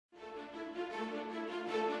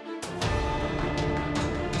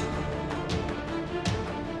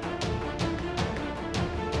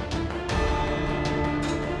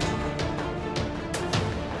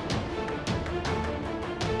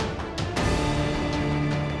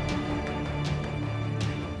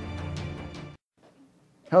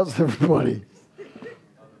How's everybody?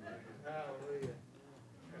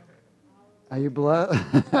 Are you blessed?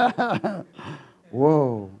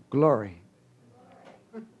 Whoa, glory.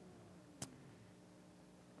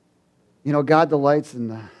 You know, God delights in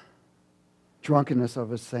the drunkenness of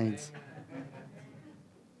his saints.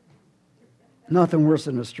 Nothing worse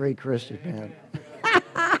than a straight Christian, man.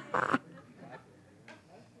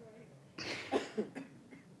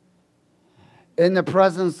 In the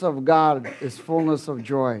presence of God is fullness of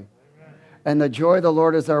joy. And the joy of the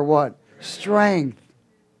Lord is our what? Strength.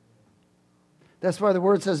 That's why the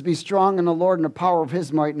word says, be strong in the Lord and the power of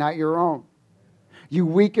his might, not your own. You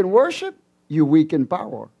weak in worship, you weak in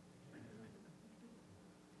power.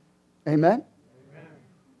 Amen?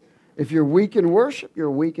 If you're weak in worship, you're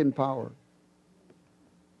weak in power.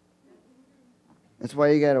 That's why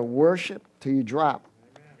you got to worship till you drop.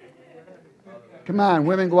 Come on,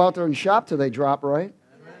 women go out there and shop till they drop, right?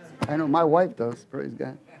 I know my wife does, praise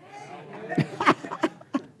God.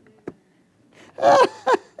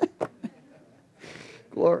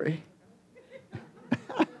 Glory.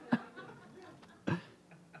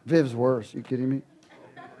 Viv's worse, you kidding me?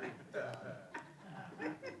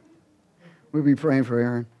 We'll be praying for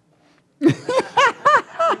Aaron.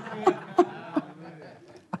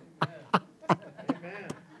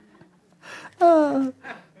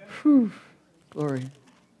 Glory.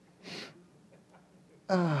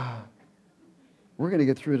 We're going to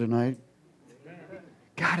get through tonight.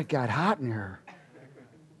 God, it got hot in here.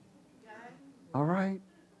 All right.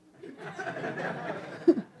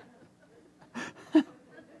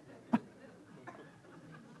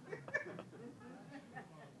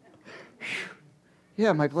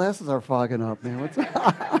 Yeah, my glasses are fogging up, man. What's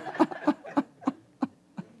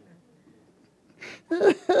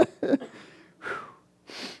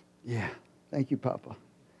Yeah. Thank you, Papa.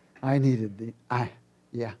 I needed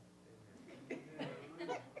yeah.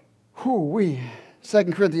 Whew-wee. 2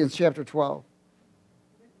 Corinthians chapter 12.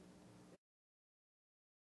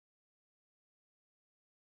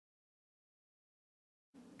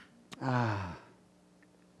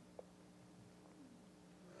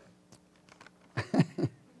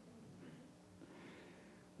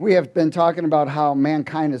 We have been talking about how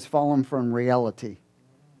mankind has fallen from reality.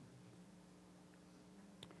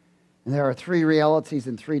 And there are 3 realities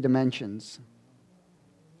in 3 dimensions.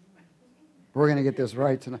 We're going to get this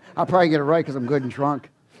right tonight. I'll probably get it right because I'm good and drunk.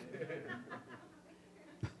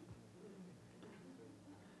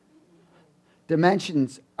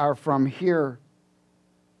 Dimensions are from here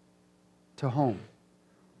to home.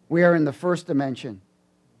 We are in the first dimension.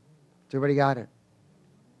 Has everybody got it?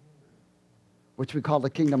 Which we call the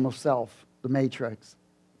kingdom of self, the matrix.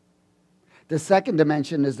 The second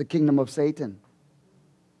dimension is the kingdom of Satan.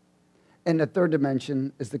 And the third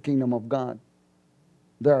dimension is the kingdom of God.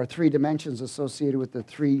 There are 3 dimensions associated with the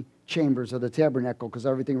 3 chambers of the tabernacle because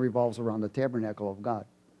everything revolves around the tabernacle of God.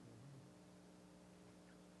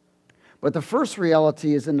 But the first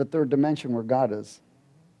reality is in the 3rd dimension where God is.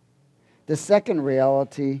 The second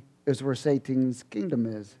reality is where Satan's kingdom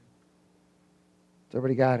is. Has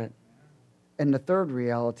everybody got it? And the third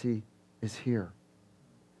reality is here.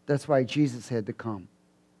 That's why Jesus had to come.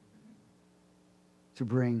 To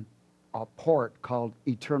bring a port called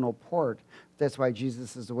eternal port. That's why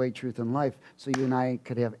Jesus is the way, truth, and life. So you and I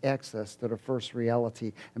could have access to the first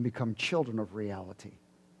reality and become children of reality.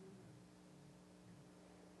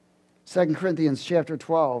 2 Corinthians chapter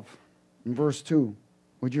 12 and verse 2.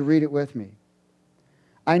 Would you read it with me?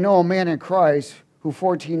 I know a man in Christ who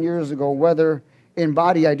 14 years ago, whether in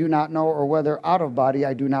body I do not know, or whether out of body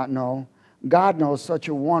I do not know, God knows such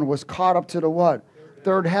a one was caught up to the what?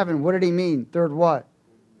 3rd heaven. What did he mean? 3rd what?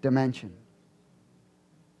 Dimension.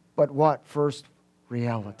 But what? First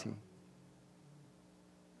reality.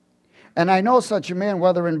 And I know such a man,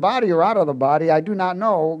 whether in body or out of the body, I do not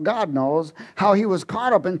know, God knows, how he was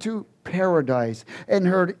caught up into paradise and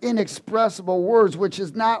heard inexpressible words which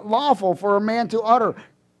is not lawful for a man to utter.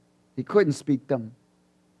 He couldn't speak them.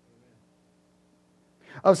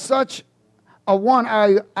 Of such a one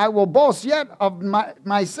I will boast, yet of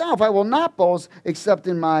myself I will not boast except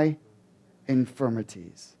in my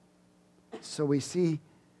infirmities. So we see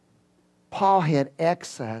Paul had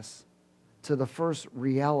access to the first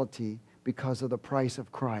reality because of the price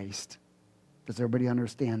of Christ. Does everybody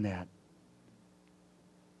understand that?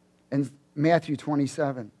 In Matthew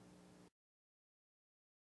 27.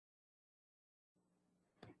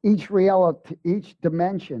 Each reality, each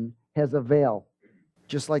dimension has a veil,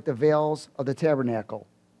 just like the veils of the tabernacle.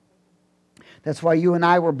 That's why you and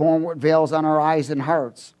I were born with veils on our eyes and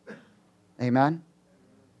hearts. Amen?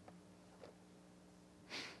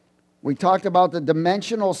 We talked about the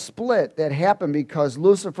dimensional split that happened because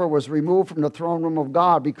Lucifer was removed from the throne room of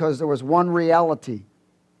God because there was one reality.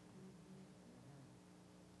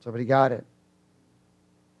 Somebody got it?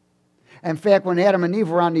 In fact, when Adam and Eve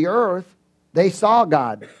were on the earth, they saw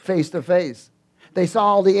God face to face. They saw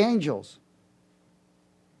all the angels.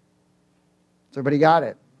 Somebody got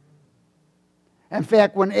it? In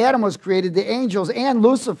fact, when Adam was created, the angels and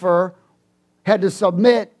Lucifer had to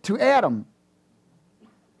submit to Adam.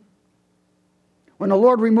 When the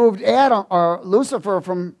Lord removed Adam or Lucifer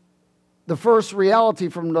from the first reality,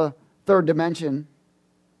 from the third dimension,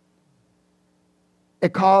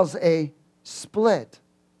 it caused a split,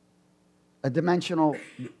 a dimensional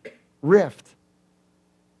rift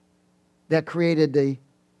that created the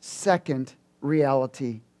second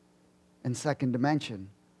reality and second dimension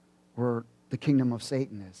where the kingdom of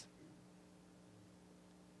Satan is.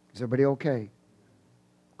 Is everybody okay?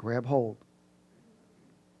 Grab hold.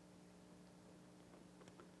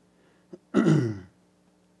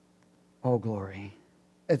 Oh, glory.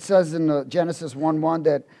 It says in Genesis 1:1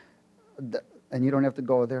 that, and you don't have to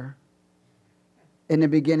go there. In the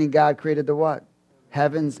beginning, God created the what?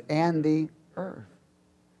 Heavens and the earth.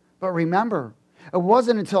 But remember, it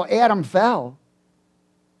wasn't until Adam fell,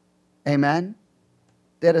 amen,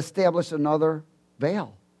 that established another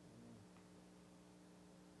veil.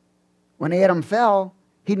 When Adam fell,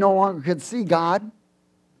 he no longer could see God.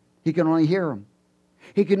 He could only hear him.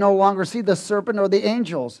 He could no longer see the serpent or the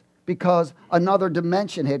angels because another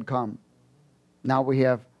dimension had come. Now we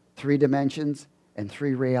have 3 dimensions and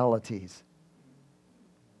 3 realities.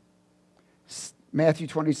 Matthew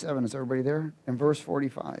 27, is everybody there? In verse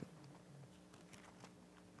 45.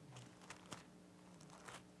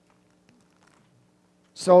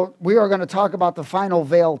 So we are going to talk about the final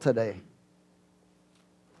veil today.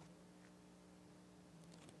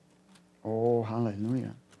 Oh,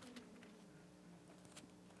 hallelujah.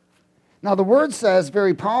 Now the word says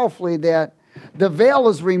very powerfully that the veil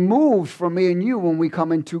is removed from me and you when we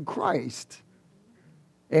come into Christ.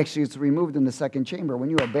 Actually, it's removed in the second chamber.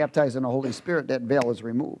 When you are baptized in the Holy Spirit, that veil is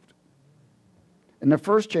removed. In the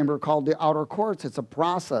first chamber, called the outer courts, it's a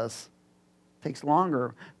process. It takes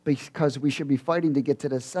longer because we should be fighting to get to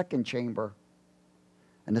the second chamber.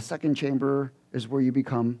 And the second chamber is where you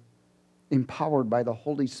become empowered by the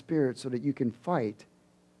Holy Spirit so that you can fight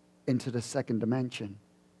into the second dimension.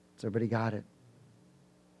 Has everybody got it?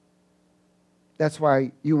 That's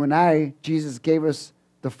why you and I, Jesus gave us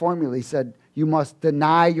the formula. He said, you must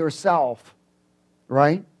deny yourself,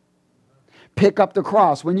 right? Pick up the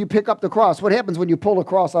cross. When you pick up the cross, what happens when you pull the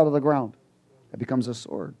cross out of the ground? It becomes a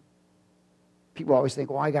sword. People always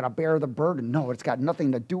think, well, I got to bear the burden. No, it's got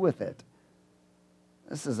nothing to do with it.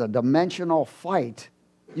 This is a dimensional fight.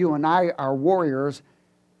 You and I are warriors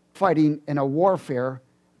fighting in a warfare,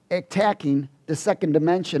 attacking the second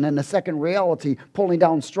dimension and the second reality, pulling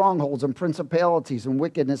down strongholds and principalities and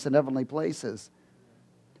wickedness in heavenly places.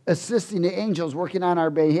 Assisting the angels working on our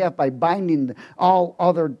behalf by binding all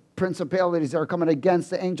other principalities that are coming against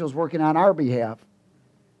the angels working on our behalf.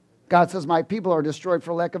 God says, my people are destroyed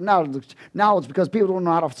for lack of knowledge because people don't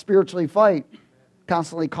know how to spiritually fight.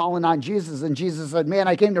 Constantly calling on Jesus, and Jesus said, man,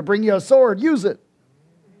 I came to bring you a sword. Use it.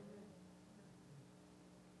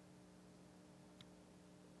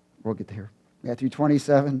 We'll get there. Matthew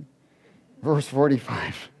 27, verse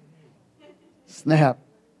 45. Snap.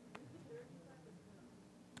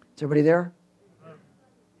 Is everybody there?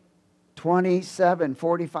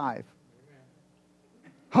 27:45.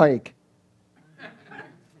 Hike.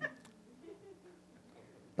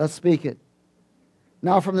 Let's speak it.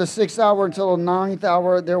 Now from the 6th hour until the 9th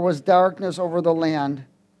hour, there was darkness over the land.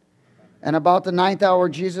 And about the 9th hour,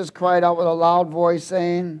 Jesus cried out with a loud voice,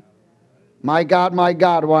 saying, my God,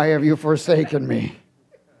 why have you forsaken me?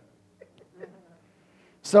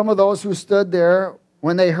 Some of those who stood there,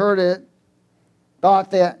 when they heard it, thought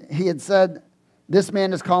that he had said, this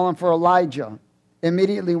man is calling for Elijah.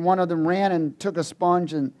 Immediately one of them ran and took a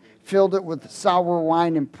sponge and filled it with sour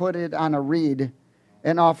wine and put it on a reed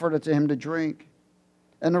and offered it to him to drink.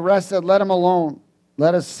 And the rest said, let him alone.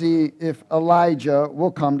 Let us see if Elijah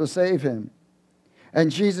will come to save him. And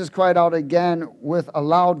Jesus cried out again with a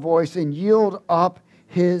loud voice and yielded up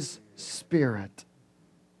his spirit.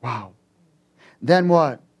 Wow. Then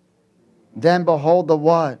what? Then behold the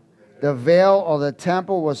what? The veil of the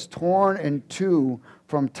temple was torn in two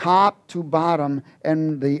from top to bottom,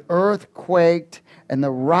 and the earth quaked, and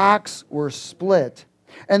the rocks were split.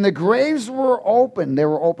 And the graves were open. They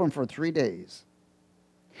were open for 3 days.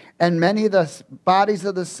 And many of the bodies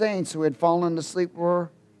of the saints who had fallen asleep were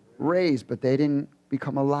raised, but they didn't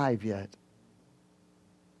become alive yet.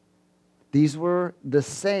 These were the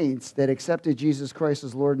saints that accepted Jesus Christ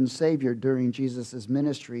as Lord and Savior during Jesus'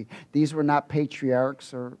 ministry. These were not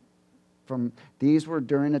patriarchs these were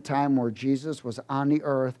during a time where Jesus was on the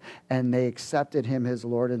earth and they accepted him as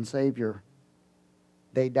Lord and Savior.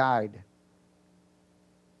 They died.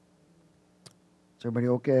 Is everybody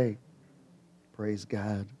okay? Praise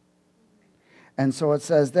God. And so it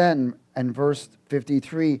says then in verse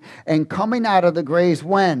 53, and coming out of the graves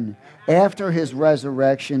when? After his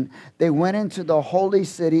resurrection, they went into the holy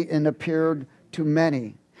city and appeared to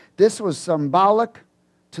many. This was symbolic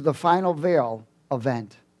to the final veil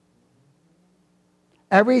event.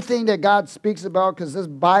 Everything that God speaks about, because this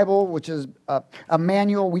Bible, which is a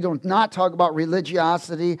manual, we do not talk about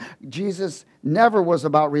religiosity. Jesus never was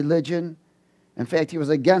about religion. In fact, he was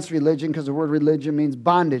against religion because the word religion means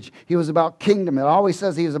bondage. He was about kingdom. It always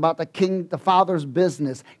says he was about the Father's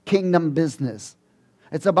business, kingdom business.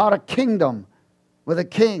 It's about a kingdom with a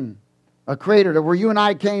king, a creator, where you and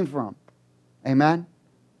I came from. Amen?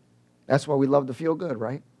 That's why we love to feel good,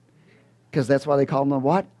 right? Because that's why they call him the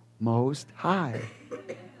what? Most High.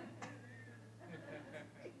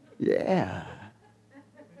 Yeah.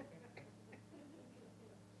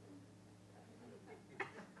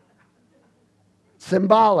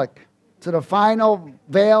 Symbolic to the final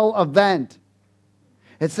veil event.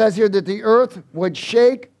 It says here that the earth would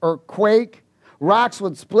shake or quake, rocks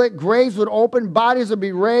would split, graves would open, bodies would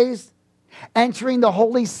be raised, entering the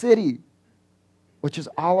holy city, which is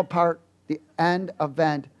all a part, the end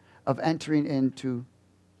event of entering into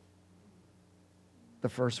the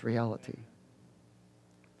first reality.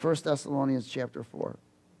 1 Thessalonians chapter 4.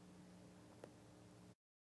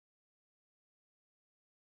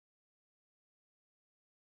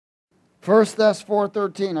 First Thess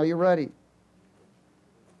 4:13. Are you ready?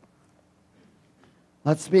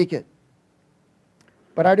 Let's speak it.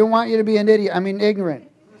 But I don't want you to be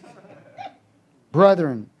ignorant.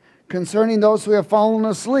 Brethren, concerning those who have fallen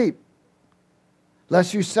asleep,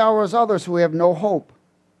 lest you sour as others who have no hope.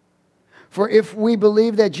 For if we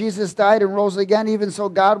believe that Jesus died and rose again, even so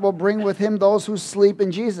God will bring with him those who sleep in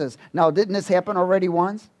Jesus. Now, didn't this happen already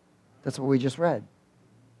once? That's what we just read.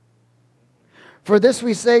 For this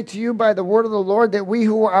we say to you by the word of the Lord, that we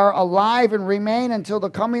who are alive and remain until the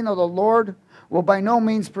coming of the Lord will by no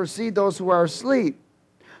means precede those who are asleep.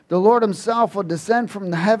 The Lord himself will descend from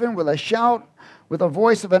the heaven with a shout, with the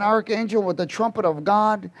voice of an archangel, with the trumpet of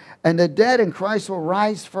God, and the dead in Christ will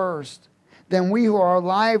rise first. Then we who are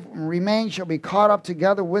alive and remain shall be caught up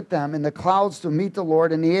together with them in the clouds to meet the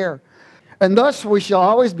Lord in the air. And thus we shall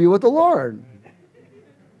always be with the Lord.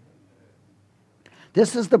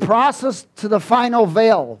 This is the process to the final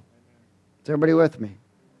veil. Is everybody with me?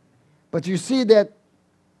 But you see that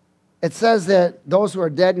it says that those who are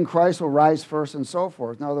dead in Christ will rise first and so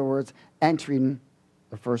forth. In other words, entering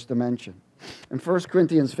the first dimension. In 1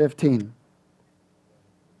 Corinthians 15.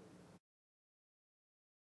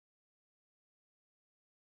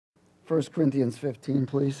 1 Corinthians 15,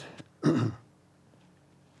 please. The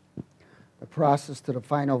process to the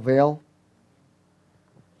final veil.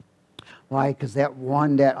 Why? Because that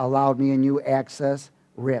one that allowed me and you access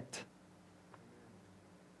ripped.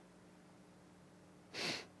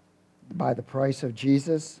 By the price of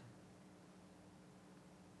Jesus.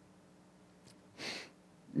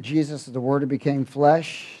 Jesus is the Word that became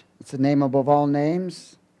flesh. It's the name above all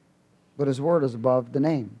names, but his word is above the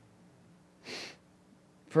name.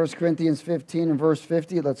 1 Corinthians 15 and verse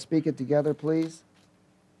 50. Let's speak it together, please.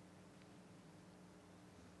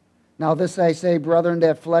 Now this I say, brethren,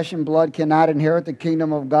 that flesh and blood cannot inherit the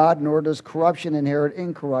kingdom of God, nor does corruption inherit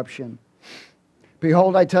incorruption.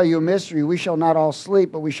 Behold, I tell you a mystery. We shall not all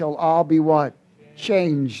sleep, but we shall all be what?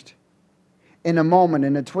 Changed. In a moment,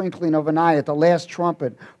 in the twinkling of an eye, at the last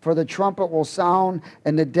trumpet. For the trumpet will sound,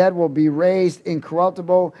 and the dead will be raised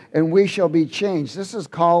incorruptible, and we shall be changed. This is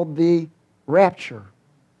called the rapture.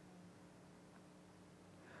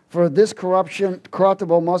 For this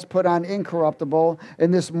corruptible must put on incorruptible,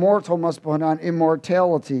 and this mortal must put on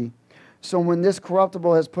immortality. So when this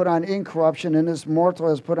corruptible has put on incorruption, and this mortal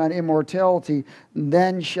has put on immortality,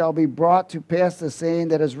 then shall be brought to pass the saying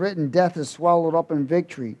that is written, death is swallowed up in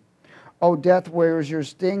victory. O death, where is your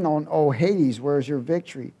sting? O Hades, where is your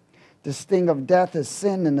victory? The sting of death is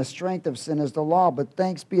sin, and the strength of sin is the law. But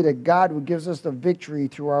thanks be to God who gives us the victory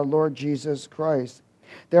through our Lord Jesus Christ.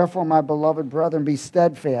 Therefore, my beloved brethren, be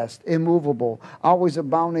steadfast, immovable, always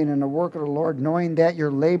abounding in the work of the Lord, knowing that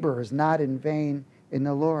your labor is not in vain in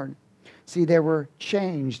the Lord. See, they were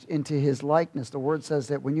changed into his likeness. The word says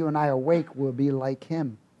that when you and I awake, we'll be like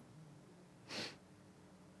him.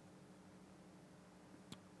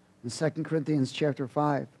 In 2 Corinthians chapter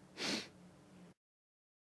 5.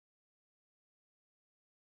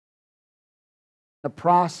 the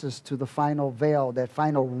process to the final veil, that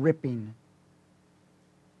final ripping.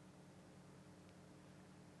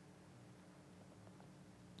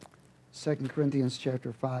 Second Corinthians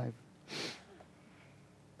chapter 5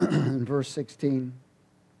 and verse 16.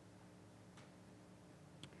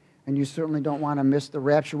 And you certainly don't want to miss the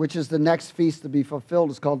rapture, which is the next feast to be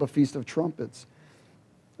fulfilled. It's called the Feast of Trumpets.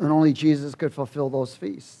 And only Jesus could fulfill those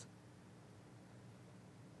feasts.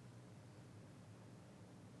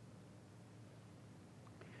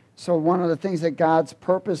 So one of the things that God's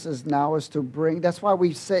purpose is now is to bring, that's why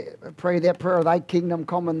we pray that prayer, thy kingdom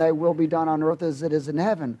come and thy will be done on earth as it is in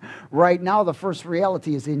heaven. Right now, the first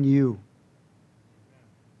reality is in you.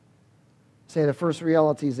 Say, the first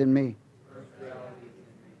reality is in me.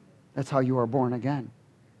 That's how you are born again.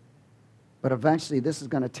 But eventually, this is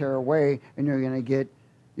going to tear away, and you're going to get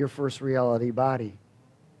your first reality body.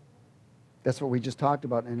 That's what we just talked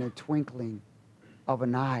about. In a twinkling of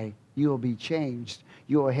an eye, you will be changed.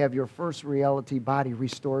 You will have your first reality body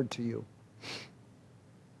restored to you.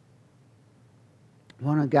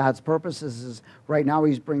 One of God's purposes is right now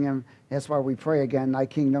he's bringing, that's why we pray again, thy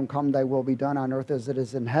kingdom come, thy will be done on earth as it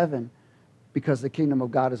is in heaven, because the kingdom of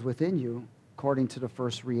God is within you according to the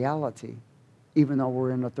first reality, even though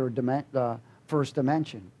we're in the first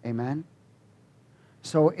dimension. Amen?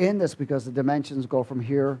 So in this, because the dimensions go from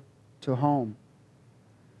here to home.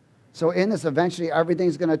 So in this, eventually,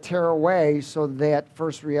 everything's going to tear away so that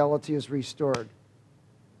first reality is restored.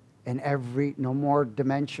 And no more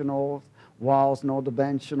dimensional walls, no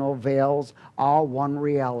dimensional veils, all one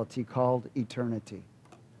reality called eternity.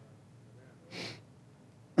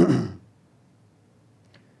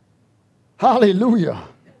 Hallelujah.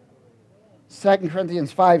 2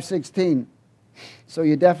 Corinthians 5:16. So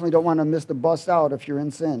you definitely don't want to miss the bus out if you're in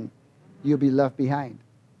sin. You'll be left behind.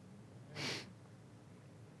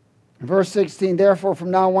 Verse 16, therefore from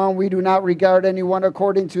now on we do not regard anyone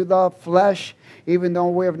according to the flesh, even though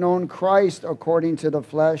we have known Christ according to the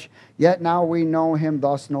flesh, yet now we know him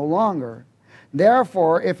thus no longer.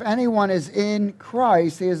 Therefore, if anyone is in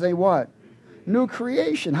Christ, he is a what? New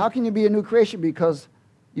creation. How can you be a new creation? Because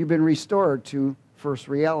you've been restored to first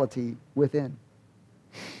reality within.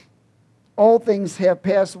 All things have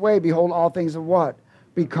passed away. Behold, all things have what?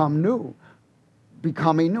 Become new.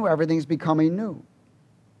 Becoming new. Everything's becoming new.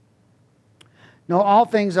 Now, all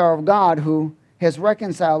things are of God, who has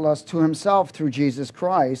reconciled us to himself through Jesus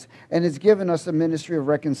Christ and has given us the ministry of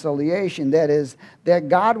reconciliation. That is, that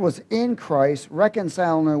God was in Christ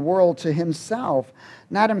reconciling the world to himself,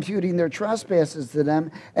 not imputing their trespasses to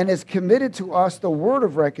them, and has committed to us the word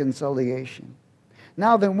of reconciliation.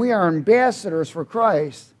 Now then, we are ambassadors for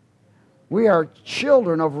Christ. We are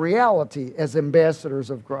children of reality as ambassadors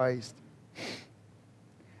of Christ.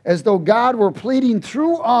 As though God were pleading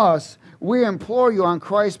through us, we implore you on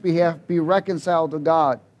Christ's behalf, be reconciled to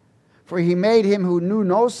God. For he made him who knew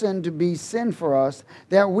no sin to be sin for us,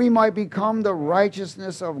 that we might become the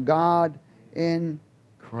righteousness of God in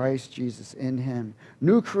Christ Jesus, in him.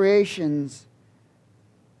 New creations,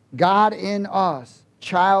 God in us,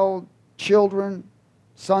 children,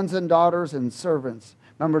 sons and daughters, and servants.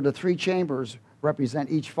 Remember, the three chambers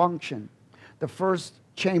represent each function. The first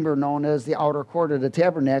chamber, known as the outer court of the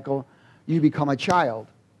tabernacle, you become a child.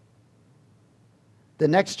 The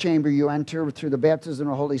next chamber you enter through the baptism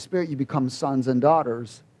of the Holy Spirit, you become sons and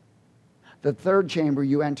daughters. The third chamber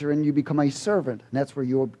you enter and you become a servant. And that's where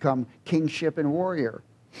you will become kingship and warrior.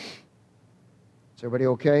 Is everybody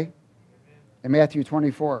okay? In Matthew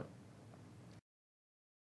 24.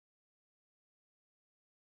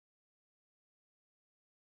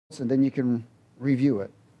 And then you can review it.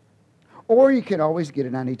 Or you can always get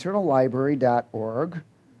it on eternallibrary.org.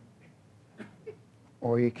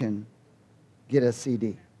 Or you can get a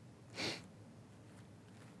CD.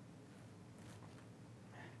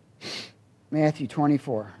 Matthew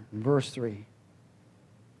 24, verse 3.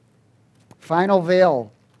 Final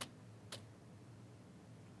veil.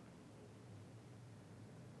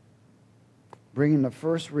 Bringing the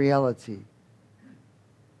first reality.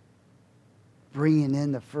 Bringing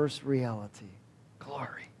in the first reality.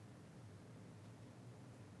 Glory.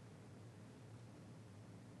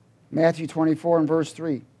 Matthew 24 and verse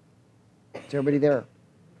 3. Is everybody there?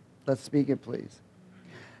 Let's speak it, please.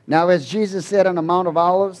 Now, as Jesus said on the Mount of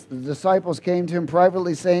Olives, the disciples came to him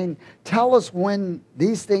privately, saying, tell us when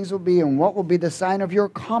these things will be, and what will be the sign of your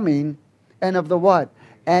coming, and of the what?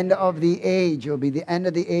 End of the age. It will be the end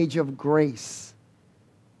of the age of grace.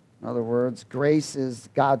 In other words, grace is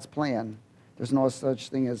God's plan. There's no such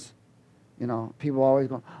thing as, people always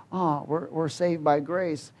go, oh, we're saved by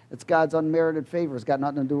grace. It's God's unmerited favor. It's got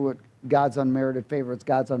nothing to do with God's unmerited favor. It's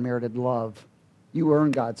God's unmerited love. You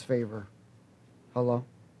earn God's favor. Hello?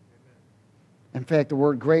 In fact, the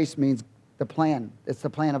word grace means the plan. It's the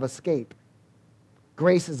plan of escape.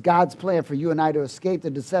 Grace is God's plan for you and I to escape the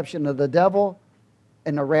deception of the devil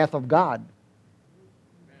and the wrath of God.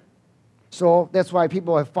 So that's why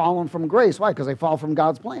people have fallen from grace. Why? Because they fall from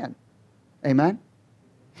God's plan. Amen?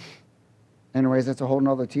 Anyways, that's a whole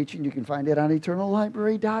nother teaching. You can find it on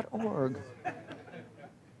eternallibrary.org.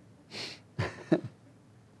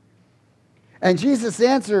 And Jesus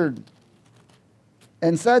answered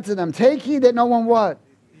and said to them, take heed that no one what?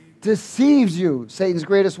 Deceives you. Satan's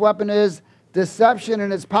greatest weapon is deception,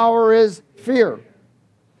 and its power is fear.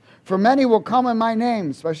 For many will come in my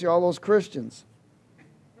name, especially all those Christians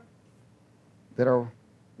that are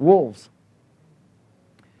wolves,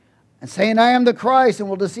 and saying, I am the Christ, and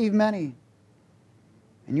will deceive many.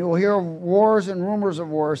 And you will hear of wars and rumors of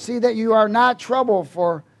wars. See that you are not troubled,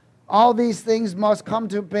 for all these things must come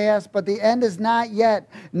to pass, but the end is not yet.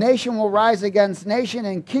 Nation will rise against nation,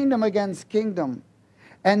 and kingdom against kingdom.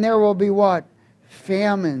 And there will be what?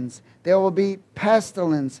 Famines. There will be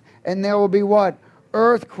pestilence. And there will be what?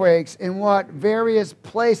 Earthquakes in what? Various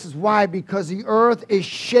places. Why? Because the earth is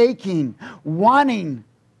shaking, wanting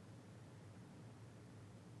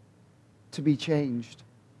to be changed.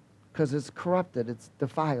 Because it's corrupted, it's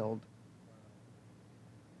defiled.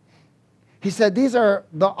 He said, these are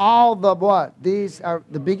all the what? These are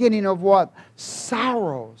the beginning of what?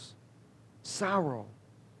 Sorrows. Sorrow.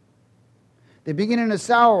 The beginning of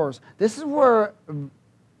sorrows. This is where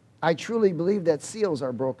I truly believe that seals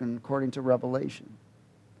are broken according to Revelation.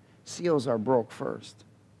 Seals are broke first.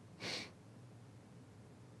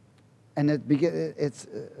 And it's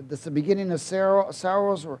the beginning of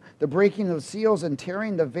sorrows, or the breaking of seals and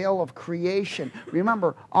tearing the veil of creation.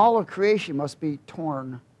 Remember, all of creation must be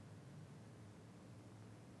torn.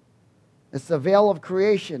 It's the veil of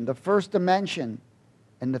creation, the first dimension,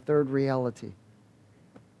 and the third reality.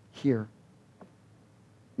 Here.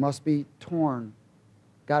 Must be torn.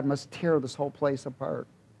 God must tear this whole place apart.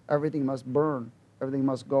 Everything must burn. Everything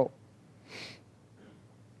must go.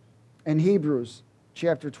 In Hebrews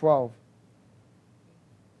chapter 12.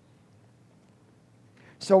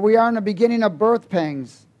 So we are in the beginning of birth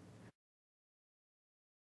pangs.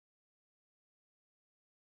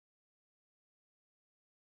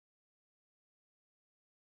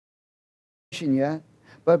 Yet,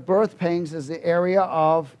 but birth pangs is the area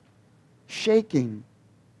of shaking.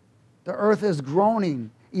 The earth is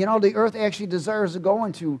groaning. You know, the earth actually desires to go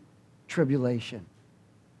into tribulation.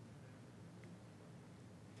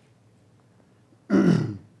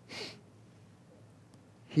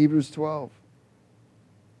 Hebrews 12.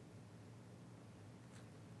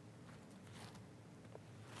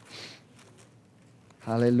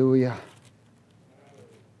 Hallelujah.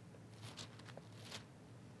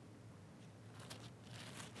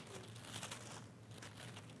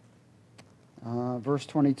 Verse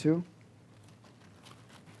 22.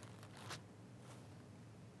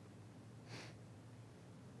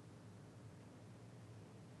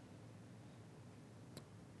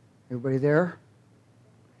 Everybody there?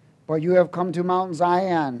 But you have come to Mount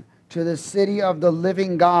Zion, to the city of the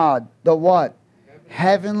living God, the what?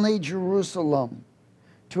 Heavenly Jerusalem,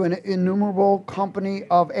 to an innumerable company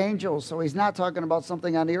of angels. So he's not talking about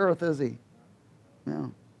something on the earth, is he?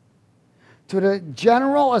 No. To the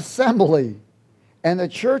general assembly and the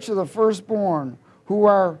church of the firstborn who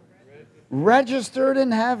are registered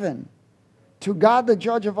in heaven, to God the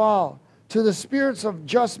judge of all, to the spirits of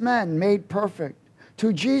just men made perfect,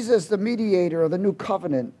 to Jesus the mediator of the new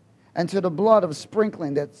covenant, and to the blood of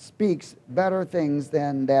sprinkling that speaks better things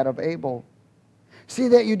than that of Abel. See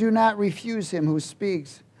that you do not refuse him who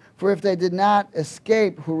speaks, for if they did not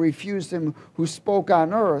escape who refused him who spoke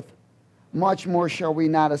on earth, much more shall we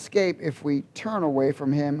not escape if we turn away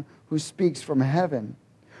from him who speaks from heaven,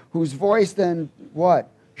 whose voice then, what?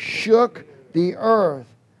 Shook the earth.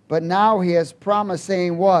 But now he has promised,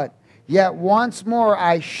 saying, what? Yet once more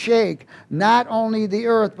I shake not only the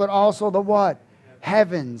earth, but also the what?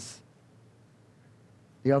 Heavens.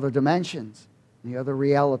 The other dimensions, the other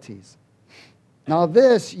realities. Now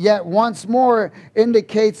this, yet once more,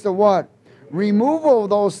 indicates the what? Removal of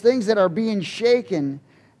those things that are being shaken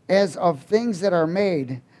as of things that are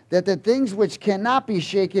made, that the things which cannot be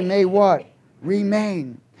shaken may what?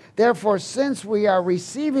 Remain. Therefore, since we are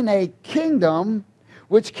receiving a kingdom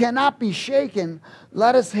which cannot be shaken,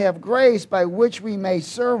 let us have grace by which we may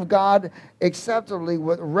serve God acceptably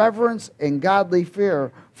with reverence and godly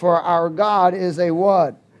fear. For our God is a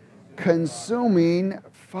what? Consuming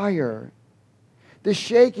fire. The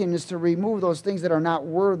shaking is to remove those things that are not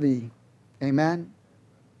worthy. Amen?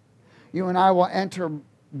 You and I will enter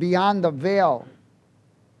beyond the veil.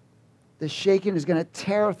 The shaking is going to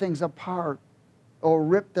tear things apart or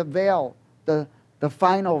rip the veil, the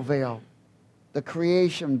final veil, the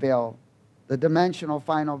creation veil, the dimensional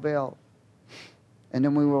final veil. And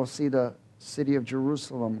then we will see the city of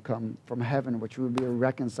Jerusalem come from heaven, which will be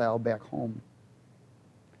reconciled back home.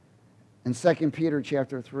 In 2 Peter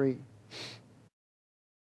chapter 3.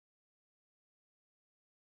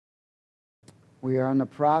 We are in the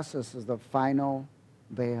process of the final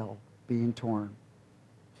veil being torn.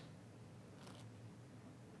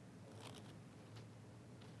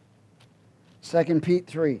 Second Pete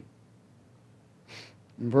 3,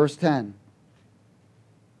 in verse 10.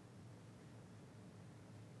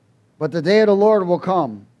 But the day of the Lord will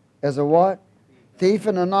come as a what? Thief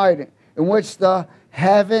in the night, in which the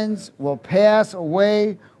heavens will pass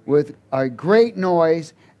away with a great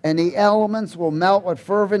noise, and the elements will melt with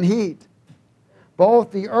fervent heat.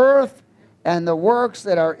 Both the earth and the works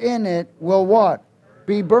that are in it will what?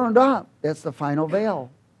 Be burned up. That's the final veil.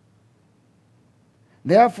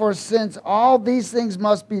 Therefore, since all these things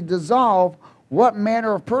must be dissolved, what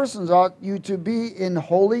manner of persons ought you to be in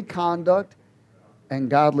holy conduct and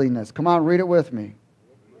godliness? Come on, read it with me.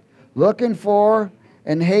 Looking for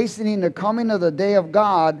and hastening the coming of the day of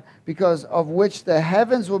God, because of which the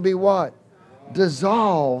heavens will be what?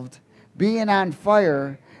 Dissolved, being on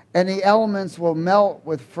fire, and the elements will melt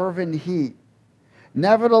with fervent heat.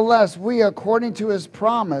 Nevertheless, we, according to his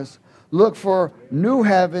promise, look for new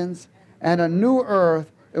heavens and a new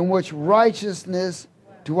earth in which righteousness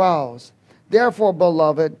dwells. Therefore,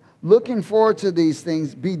 beloved, looking forward to these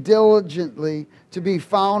things, be diligently to be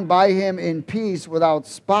found by him in peace, without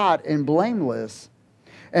spot and blameless.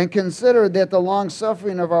 And consider that the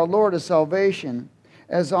long-suffering of our Lord is salvation,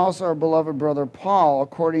 as also our beloved brother Paul,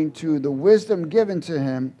 according to the wisdom given to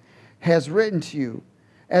him, has written to you,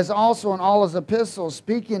 as also in all his epistles,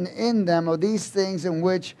 speaking in them of these things, in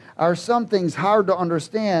which are some things hard to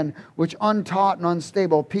understand, which untaught and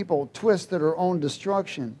unstable people twist to their own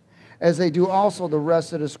destruction, as they do also the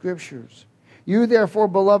rest of the Scriptures. You therefore,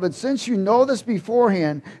 beloved, since you know this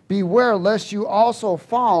beforehand, beware lest you also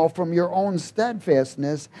fall from your own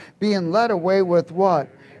steadfastness, being led away with what?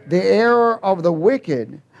 The error of the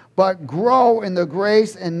wicked, but grow in the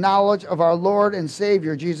grace and knowledge of our Lord and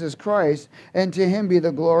Savior, Jesus Christ, and to him be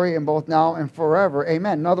the glory in both now and forever.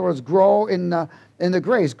 Amen. In other words, grow in the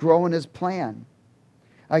grace, grow in his plan.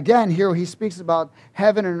 Again, here he speaks about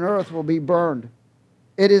heaven and earth will be burned.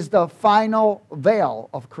 It is the final veil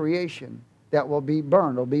of creation that will be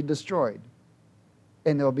burned, will be destroyed.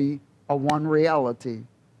 And there will be a one reality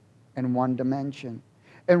and one dimension.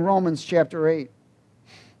 In Romans chapter 8,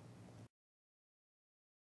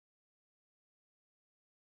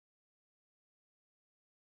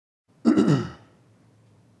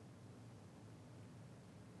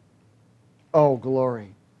 oh,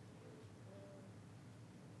 glory.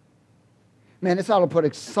 Man, this ought to put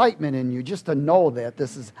excitement in you just to know that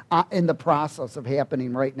this is in the process of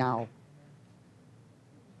happening right now.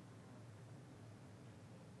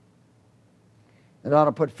 It ought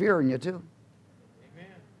to put fear in you too.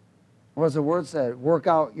 Amen. What does the word say? Work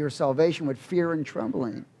out your salvation with fear and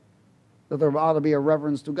trembling. So there ought to be a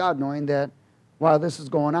reverence to God, knowing that while this is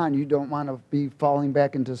going on, you don't want to be falling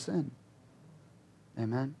back into sin.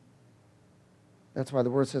 Amen. That's why the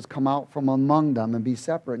word says, come out from among them and be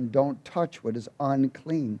separate and don't touch what is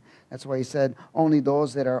unclean. That's why he said, only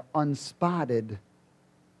those that are unspotted.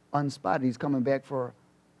 Unspotted. He's coming back for a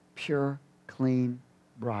pure, clean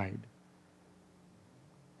bride.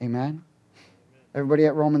 Amen? Amen. Everybody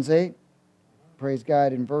at Romans 8? Praise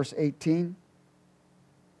God. In verse 18.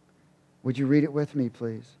 Would you read it with me,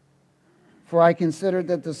 please? For I consider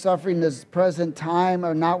that the suffering of this present time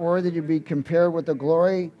are not worthy to be compared with the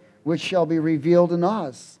glory which shall be revealed in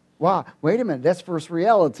us. Wow, wait a minute. That's first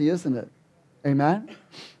reality, isn't it? Amen?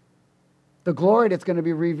 The glory that's going to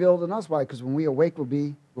be revealed in us. Why? Because when we awake, we'll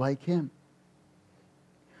be like him.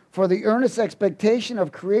 For the earnest expectation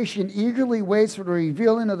of creation eagerly waits for the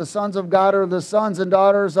revealing of the sons of God, or the sons and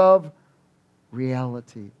daughters of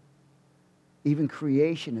reality. Even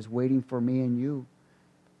creation is waiting for me and you.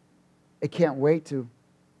 It can't wait to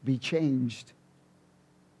be changed.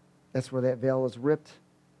 That's where that veil is ripped.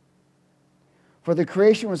 For the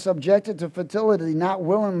creation was subjected to fertility, not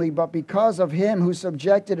willingly, but because of him who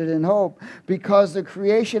subjected it in hope, because the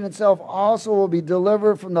creation itself also will be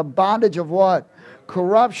delivered from the bondage of what?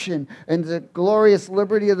 Corruption, and the glorious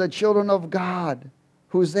liberty of the children of God.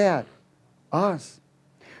 Who's that? Us.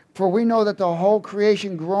 For we know that the whole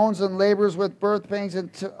creation groans and labors with birth pains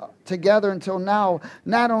together until now.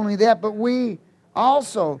 Not only that, but we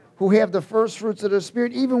also who have the first fruits of the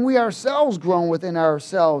Spirit, even we ourselves groan within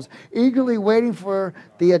ourselves, eagerly waiting for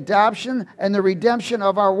the adoption and the redemption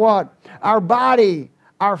of our what? Our body,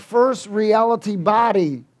 our first reality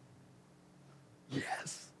body.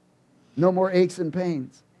 Yes. No more aches and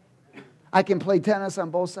pains. I can play tennis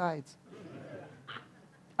on both sides.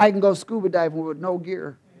 I can go scuba diving with no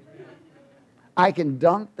gear. I can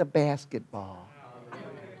dunk the basketball.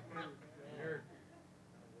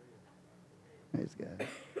 Praise God.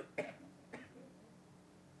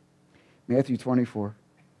 Matthew 24,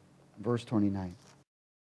 verse 29.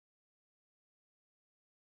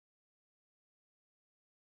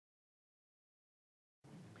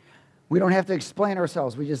 We don't have to explain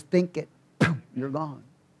ourselves. We just think it. You're gone.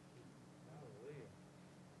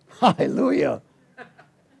 Hallelujah.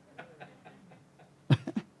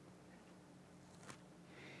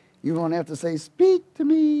 You don't have to say, speak to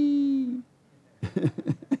me.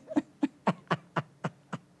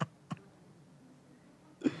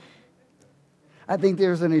 I think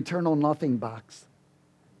there's an eternal nothing box.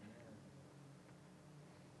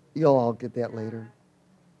 You'll all get that later.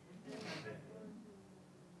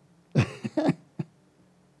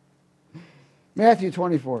 Matthew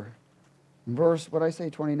 24, verse, what did I say,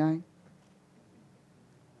 29?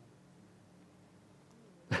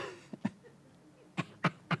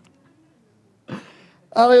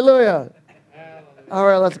 Hallelujah. All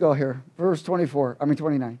right, let's go here. Verse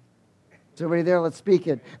 29. Is everybody there? Let's speak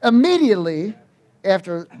it. Immediately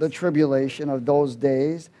after the tribulation of those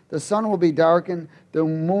days, the sun will be darkened, the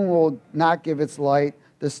moon will not give its light,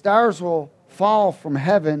 the stars will fall from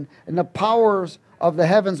heaven, and the powers of the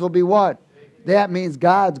heavens will be what? That means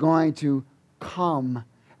God's going to come.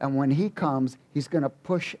 And when he comes, he's going to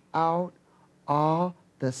push out all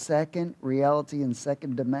the second reality and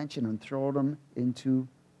second dimension and throw them into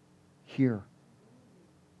here.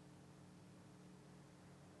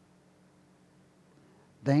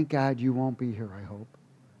 Thank God you won't be here, I hope.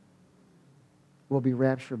 We'll be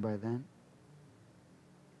raptured by then.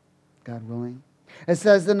 God willing. It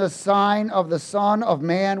says, then the sign of the Son of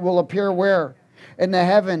Man will appear where? In the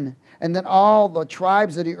heaven. And then all the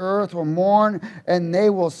tribes of the earth will mourn, and they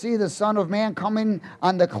will see the Son of Man coming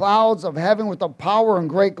on the clouds of heaven with the power and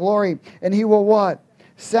great glory. And he will what?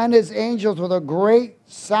 Send his angels with a great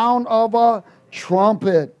sound of a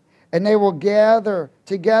trumpet. And they will gather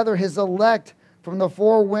together his elect from the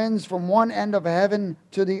four winds, from one end of heaven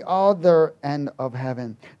to the other end of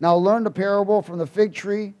heaven. Now learn the parable from the fig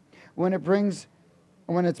tree. When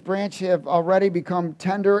its branch have already become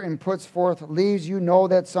tender and puts forth leaves, you know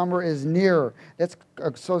that summer is near. That's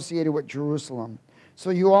associated with Jerusalem. So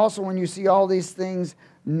you also, when you see all these things,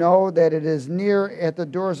 know that it is near at the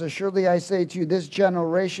doors. Assuredly I say to you, this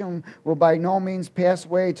generation will by no means pass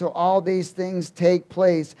away till all these things take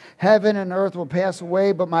place. Heaven and earth will pass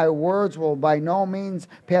away, but my words will by no means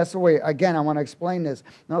pass away. Again, I want to explain this.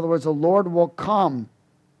 In other words, the Lord will come.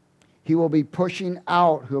 He will be pushing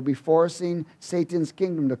out. He'll be forcing Satan's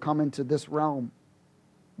kingdom to come into this realm.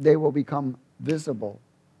 They will become visible.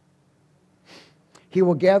 He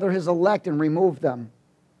will gather his elect and remove them.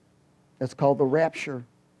 That's called the rapture.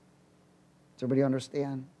 Does everybody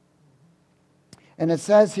understand? And it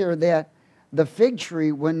says here that the fig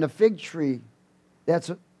tree,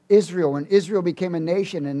 that's Israel, when Israel became a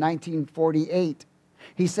nation in 1948,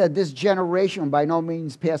 he said this generation will by no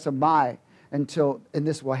means pass by and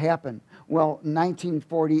this will happen. Well,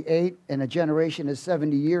 1948 and a generation is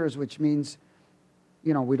 70 years, which means,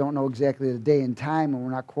 we don't know exactly the day and time, and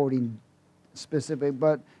we're not quoting specific,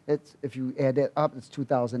 but if you add that up, it's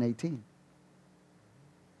 2018.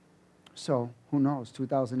 So, who knows?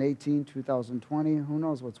 2018, 2020, who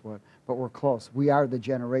knows what's what? But we're close. We are the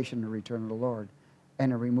generation to return of the Lord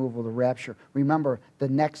and the removal of the rapture. Remember, the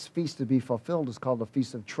next feast to be fulfilled is called the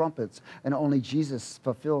Feast of Trumpets, and only Jesus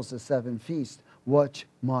fulfills the 7 feasts, which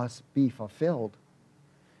must be fulfilled.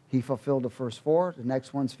 He fulfilled the first 4. The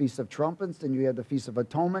next one's Feast of Trumpets, then you have the Feast of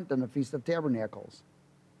Atonement, and the Feast of Tabernacles.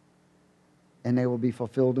 And they will be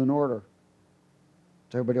fulfilled in order.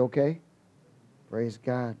 Is everybody okay? Praise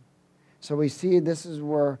God. So we see this is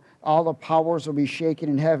where all the powers will be shaken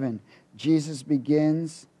in heaven. Jesus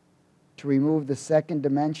begins to remove the second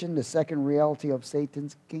dimension, the second reality of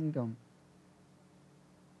Satan's kingdom.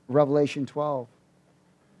 Revelation 12.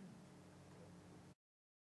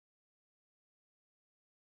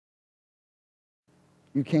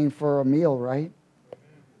 You came for a meal, right?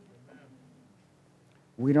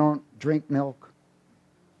 We don't drink milk.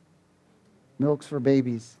 Milk's for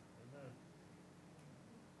babies.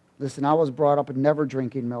 Listen, I was brought up never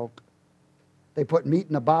drinking milk. They put meat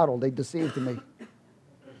in a bottle. They deceived me.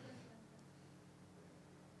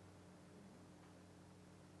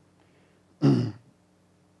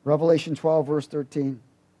 Revelation 12, verse 13.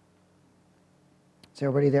 Is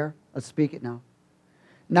everybody there? Let's speak it now.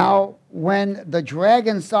 Now, when the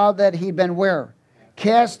dragon saw that he'd been where?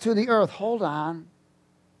 Cast to the earth. Hold on.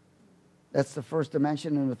 That's the first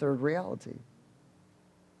dimension and the third reality.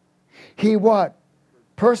 He what?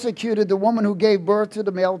 Persecuted the woman who gave birth to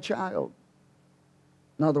the male child.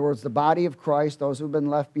 In other words, the body of Christ, those who've been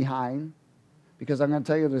left behind. Because I'm going to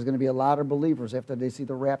tell you, there's going to be a lot of believers after they see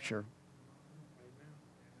the rapture.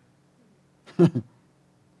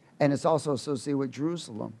 And it's also associated with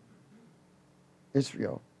Jerusalem,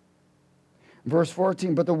 Israel. Verse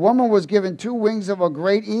 14, but the woman was given 2 wings of a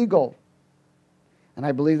great eagle. And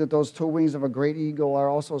I believe that those 2 wings of a great eagle are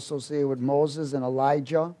also associated with Moses and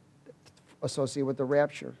Elijah, associated with the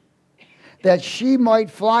rapture. That she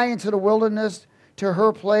might fly into the wilderness to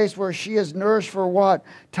her place where she is nourished for what?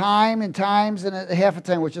 Time and times and a half a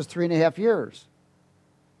time, which is 3.5 years.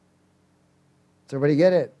 Does everybody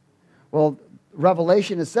get it? Well,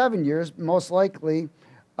 Revelation is 7 years. Most likely,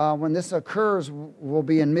 when this occurs, will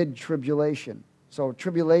be in mid-tribulation. So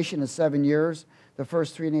tribulation is 7 years. The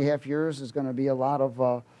first 3.5 years is going to be a lot of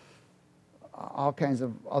all kinds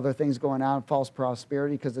of other things going on, false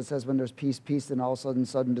prosperity, because it says when there's peace, peace, and all of a sudden,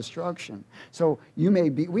 sudden destruction. So we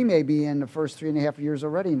may be in the first 3.5 years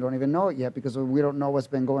already and don't even know it yet because we don't know what's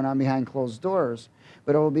been going on behind closed doors.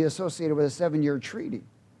 But it will be associated with a 7-year treaty,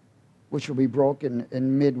 which will be broken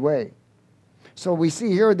in midway. So we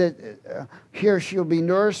see here that here she'll be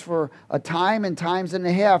nourished for a time and times and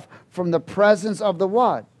a half from the presence of the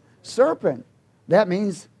what? Serpent. That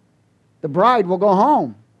means the bride will go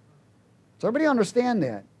home. Does everybody understand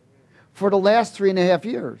that? For the last 3.5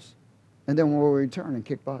 years. And then we'll return and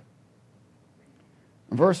kick butt.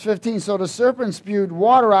 Verse 15, so the serpent spewed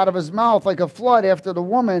water out of his mouth like a flood after the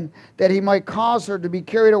woman, that he might cause her to be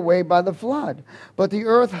carried away by the flood. But the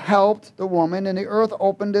earth helped the woman, and the earth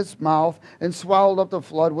opened its mouth and swallowed up the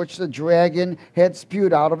flood which the dragon had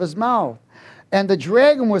spewed out of his mouth. And the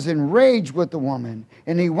dragon was enraged with the woman,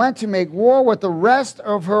 and he went to make war with the rest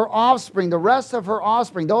of her offspring,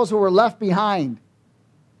 those who were left behind,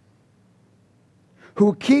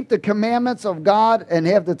 who keep the commandments of God and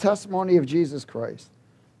have the testimony of Jesus Christ.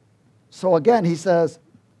 So again, he says,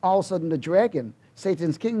 all of a sudden the dragon,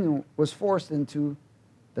 Satan's kingdom, was forced into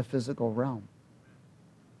the physical realm.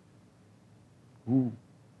 Ooh.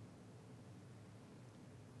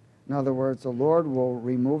 In other words, the Lord will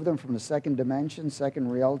remove them from the second dimension,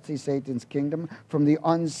 second reality, Satan's kingdom, from the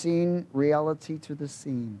unseen reality to the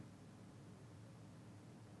seen.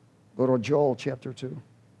 Go to Joel chapter 2.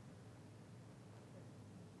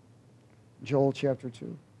 Joel chapter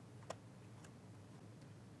 2.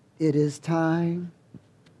 It is time.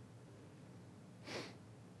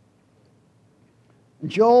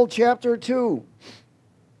 Joel chapter 2.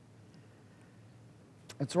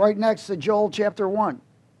 It's right next to Joel chapter 1.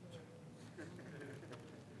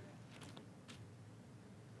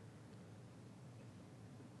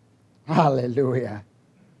 Hallelujah.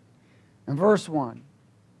 And verse 1.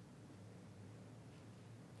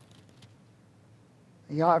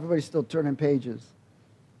 Yeah, everybody's still turning pages.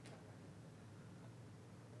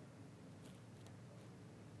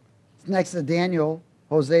 It's next to Daniel,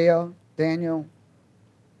 Hosea, Daniel.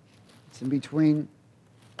 It's in between.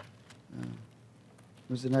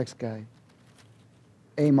 Who's the next guy?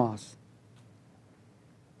 Amos.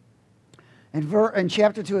 And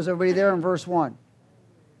chapter 2, is everybody there in verse 1?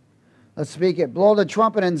 Let's speak it. Blow the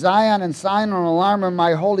trumpet in Zion and sign an alarm in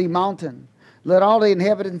my holy mountain. Let all the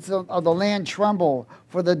inhabitants of the land tremble,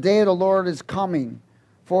 for the day of the Lord is coming,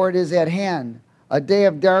 for it is at hand, a day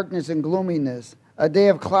of darkness and gloominess, a day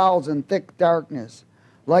of clouds and thick darkness.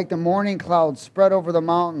 Like the morning clouds spread over the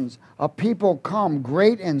mountains, a people come,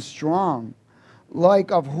 great and strong,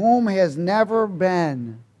 like of whom has never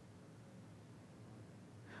been,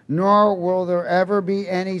 nor will there ever be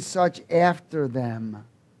any such after them.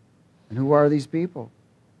 And who are these people?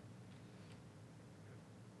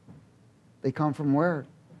 They come from where?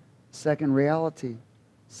 Second reality,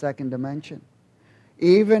 second dimension.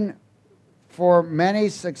 Even for many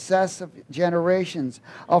successive generations,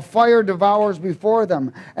 a fire devours before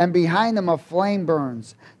them, and behind them a flame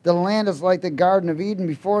burns. The land is like the Garden of Eden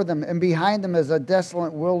before them, and behind them is a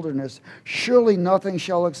desolate wilderness. Surely nothing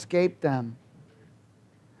shall escape them.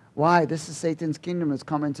 Why? This is Satan's kingdom has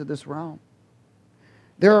come into this realm.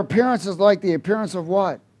 Their appearance is like the appearance of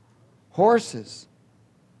what? Horses.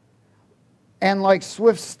 And like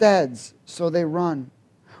swift steeds, so they run.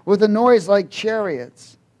 With a noise like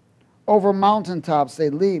chariots. Over mountaintops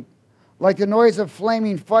they leap. Like the noise of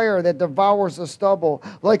flaming fire that devours the stubble.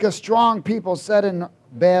 Like a strong people set in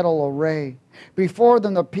battle array. Before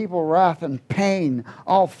them the people wrath and pain.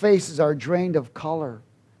 All faces are drained of color.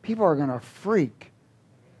 People are going to freak.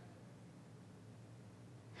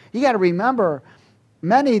 You got to remember,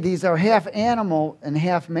 many of these are half animal and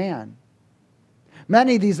half man.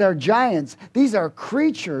 Many of these are giants. These are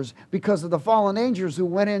creatures because of the fallen angels who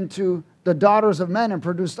went into the daughters of men and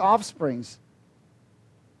produced offsprings.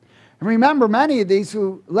 And remember, many of these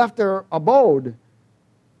who left their abode,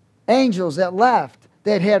 angels that left,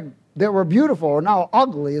 that were beautiful, are now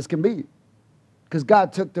ugly as can be. Because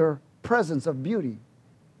God took their presence of beauty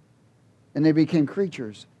and they became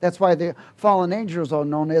creatures. That's why the fallen angels are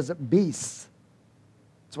known as beasts.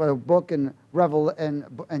 That's why the book in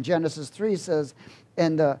Genesis 3 says,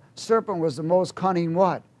 and the serpent was the most cunning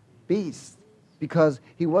what? Beast. Because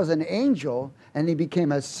he was an angel and he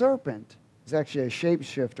became a serpent. He's actually a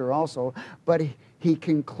shapeshifter also. But he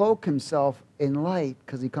can cloak himself in light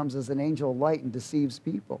because he comes as an angel of light and deceives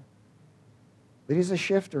people. But he's a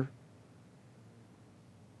shifter.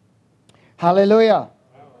 Hallelujah.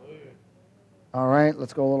 Hallelujah. All right,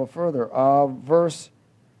 let's go a little further. Verse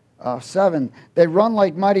 7. They run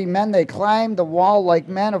like mighty men. They climb the wall like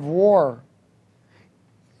men of war.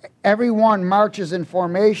 Everyone marches in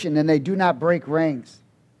formation, and they do not break ranks.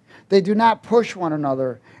 They do not push one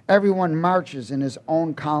another. Everyone marches in his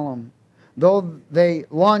own column. Though they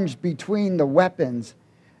lunge between the weapons,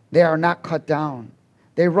 they are not cut down.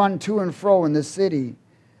 They run to and fro in the city.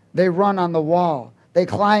 They run on the wall. They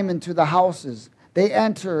climb into the houses. They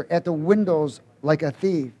enter at the windows like a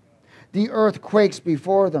thief. The earth quakes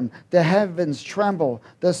before them. The heavens tremble.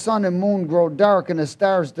 The sun and moon grow dark, and the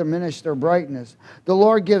stars diminish their brightness. The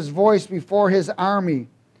Lord gives voice before his army,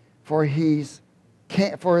 for his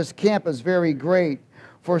camp is very great.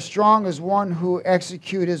 For strong is one who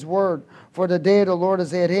execute his word. For the day of the Lord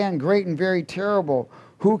is at hand, great and very terrible.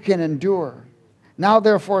 Who can endure? Now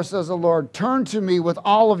therefore, says the Lord, turn to me with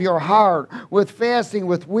all of your heart, with fasting,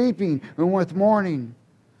 with weeping, and with mourning.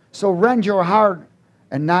 So rend your heart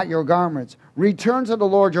and not your garments. Return to the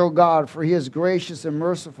Lord your God, for he is gracious and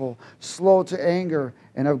merciful, slow to anger,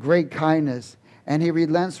 and of great kindness. And he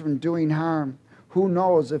relents from doing harm. Who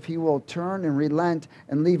knows if he will turn and relent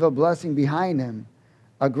and leave a blessing behind him,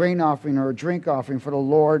 a grain offering or a drink offering for the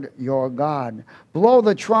Lord your God. Blow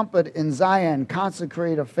the trumpet in Zion,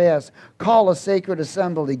 consecrate a fast, call a sacred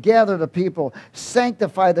assembly, gather the people,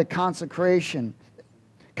 sanctify the congregation,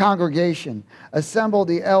 assemble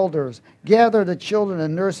the elders, gather the children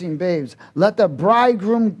and nursing babes. Let the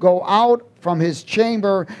bridegroom go out from his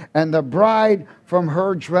chamber and the bride from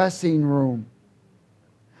her dressing room.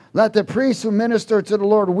 Let the priests who minister to the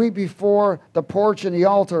Lord weep before the porch and the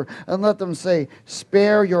altar, and let them say,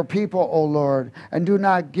 spare your people, O Lord, and do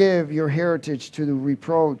not give your heritage to the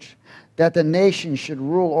reproach, that the nations should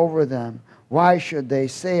rule over them. Why should they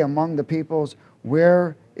say among the peoples,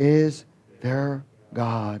 where is their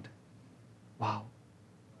God? Wow.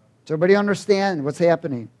 Does everybody understand what's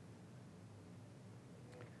happening?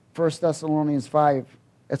 1 Thessalonians 5.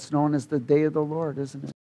 It's known as the day of the Lord, isn't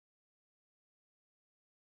it?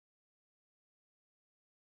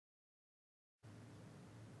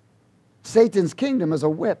 Satan's kingdom is a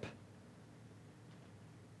whip.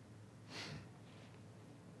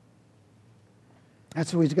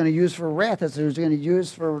 That's who he's going to use for wrath. That's who he's going to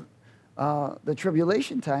use for the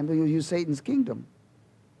tribulation time. He'll use Satan's kingdom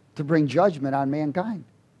to bring judgment on mankind.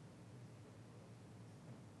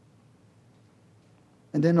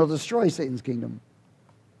 And then he'll destroy Satan's kingdom.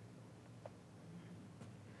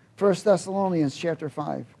 1 Thessalonians chapter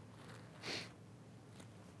 5.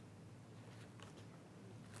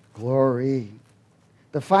 Glory.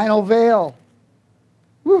 The final veil.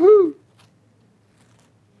 Woohoo!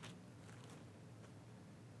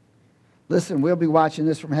 Listen, we'll be watching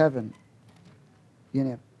this from heaven. You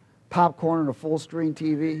know, popcorn and a full screen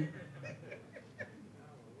TV.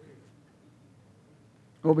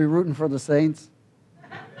 We'll be rooting for the Saints.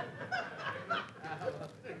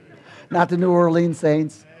 Not the New Orleans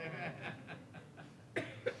Saints.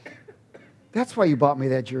 That's why you bought me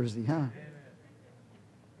that jersey, huh?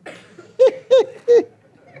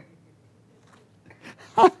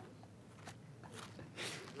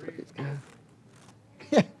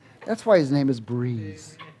 That's why his name is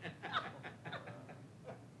Breeze.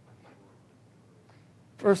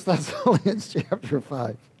 1 Thessalonians chapter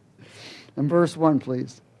 5 and verse 1,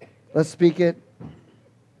 please. Let's speak it.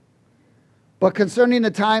 But concerning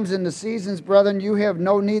the times and the seasons, brethren, you have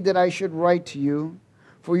no need that I should write to you,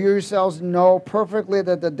 for you yourselves know perfectly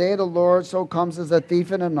that the day of the Lord so comes as a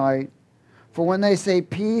thief in the night. For when they say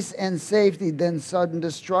peace and safety, then sudden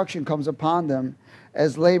destruction comes upon them,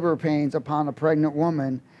 as labor pains upon a pregnant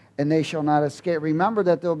woman, and they shall not escape. Remember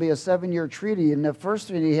that there will be a 7-year treaty, and the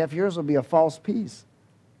first 3.5 years will be a false peace.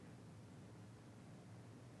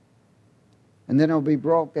 And then it will be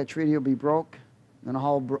broke. That treaty will be broke. Then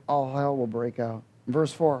all hell will break out.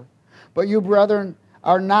 Verse 4. But you, brethren,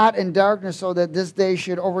 are not in darkness, so that this day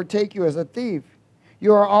should overtake you as a thief.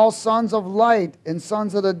 You are all sons of light and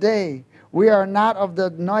sons of the day. We are not of the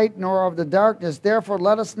night nor of the darkness. Therefore,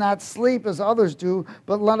 let us not sleep as others do,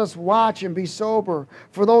 but let us watch and be sober.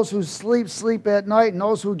 For those who sleep, sleep at night, and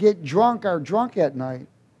those who get drunk are drunk at night.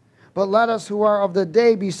 But let us who are of the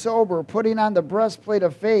day be sober, putting on the breastplate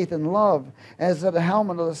of faith and love as the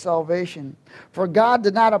helmet of the salvation. For God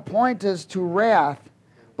did not appoint us to wrath,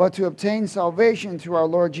 but to obtain salvation through our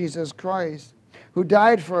Lord Jesus Christ, who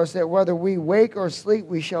died for us, that whether we wake or sleep,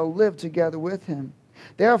 we shall live together with him.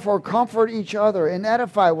 Therefore, comfort each other and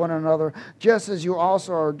edify one another, just as you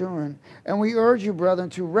also are doing. And we urge you, brethren,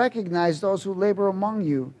 to recognize those who labor among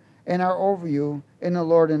you and are over you in the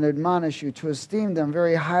Lord, and admonish you to esteem them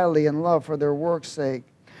very highly in love for their work's sake.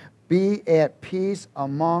 Be at peace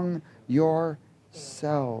among yourselves.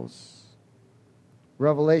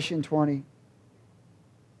 Revelation 20.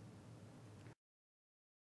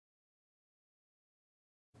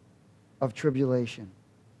 Of tribulation.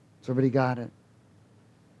 Somebody got it?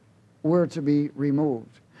 We're to be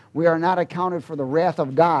removed. We are not accounted for the wrath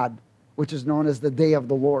of God, which is known as the day of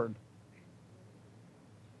the Lord.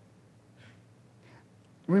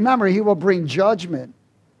 Remember, he will bring judgment.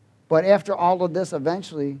 But after all of this,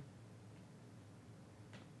 eventually,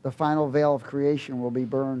 the final veil of creation will be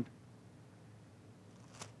burned.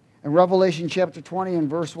 In Revelation chapter 20 and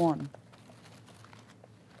verse 1.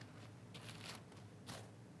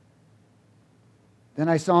 Then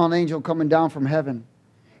I saw an angel coming down from heaven,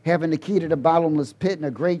 having the key to the bottomless pit and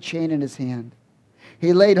a great chain in his hand.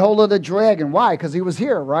 He laid hold of the dragon. Why? Because he was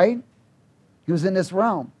here, right? He was in this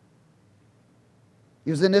realm. He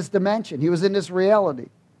was in this dimension. He was in this reality.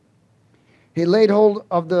 He laid hold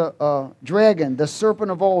of the dragon, the serpent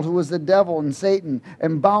of old, who was the devil and Satan,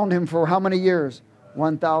 and bound him for how many years?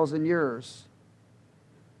 1,000 years.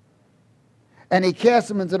 And he cast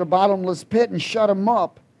him into the bottomless pit and shut him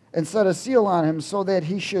up, and set a seal on him, so that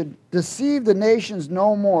he should deceive the nations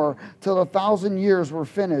no more till 1,000 years were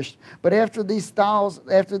finished. But after these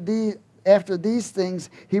things,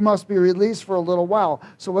 he must be released for a little while.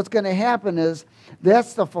 So what's going to happen is,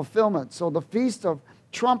 that's the fulfillment. So the Feast of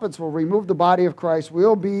Trumpets will remove the body of Christ.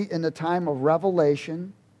 We'll be in the time of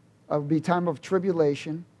revelation. It'll be time of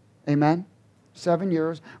tribulation. Amen? 7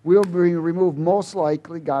 years. We'll be removed most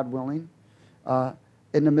likely, God willing,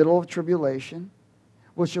 in the middle of tribulation,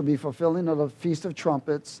 which will be fulfilling of the Feast of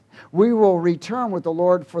Trumpets. We will return with the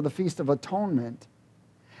Lord for the Feast of Atonement.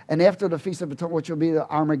 And after the Feast of Atonement, which will be the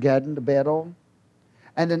Armageddon, the battle.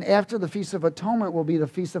 And then after the Feast of Atonement will be the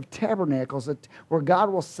Feast of Tabernacles, where God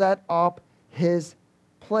will set up his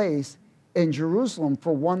place in Jerusalem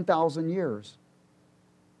for 1,000 years.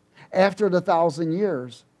 After the 1,000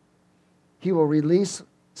 years, he will release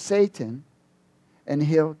Satan, and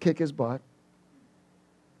he'll kick his butt.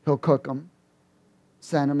 He'll cook him.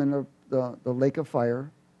 Send him in the lake of fire,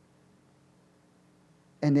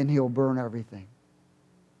 and then he'll burn everything.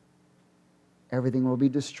 Everything will be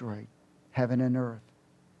destroyed, heaven and earth,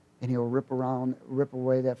 and he'll rip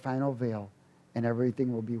away that final veil, and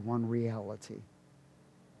everything will be one reality.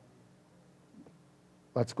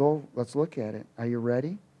 Let's go. Let's look at it. Are you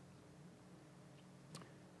ready?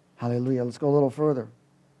 Hallelujah. Let's go a little further.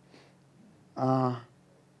 Let's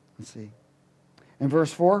see. In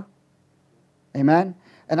verse 4. Amen?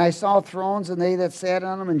 And I saw thrones, and they that sat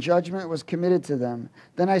on them, and judgment was committed to them.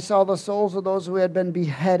 Then I saw the souls of those who had been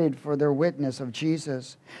beheaded for their witness of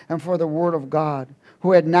Jesus and for the word of God,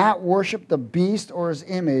 who had not worshipped the beast or his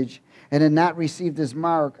image, and had not received his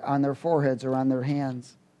mark on their foreheads or on their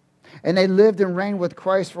hands. And they lived and reigned with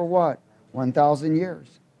Christ for what? 1,000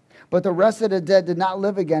 years. But the rest of the dead did not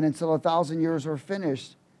live again until 1,000 years were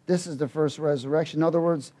finished. This is the first resurrection. In other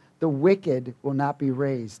words, the wicked will not be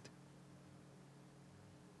raised.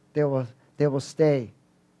 They will stay.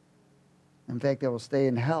 In fact, they will stay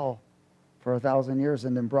in hell for 1,000 years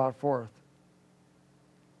and then brought forth.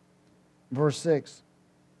 Verse 6.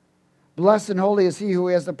 Blessed and holy is he who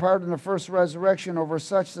has the part in the first resurrection. Over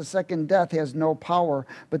such the second death has no power,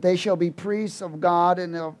 but they shall be priests of God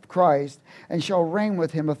and of Christ, and shall reign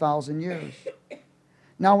with him 1,000 years.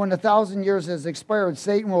 Now when 1,000 years has expired,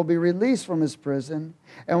 Satan will be released from his prison,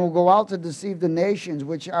 and will go out to deceive the nations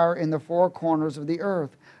which are in the four corners of the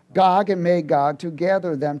earth, Gog and Magog, to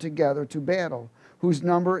gather them together to battle, whose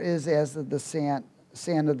number is as the sand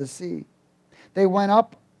of the sea. They went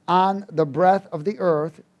up on the breadth of the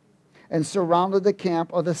earth, and surrounded the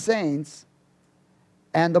camp of the saints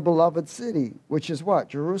and the beloved city, which is what?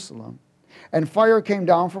 Jerusalem. And fire came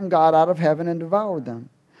down from God out of heaven and devoured them.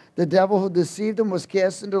 The devil who deceived them was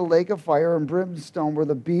cast into the lake of fire and brimstone, where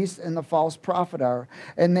the beast and the false prophet are,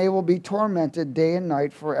 and they will be tormented day and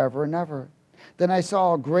night forever and ever. Then I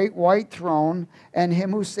saw a great white throne, and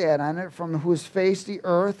him who sat on it, from whose face the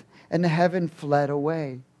earth and the heaven fled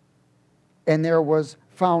away, and there was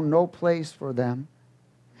found no place for them.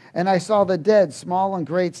 And I saw the dead, small and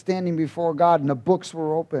great, standing before God, and the books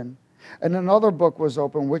were open. And another book was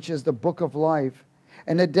open, which is the book of life.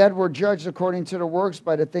 And the dead were judged according to their works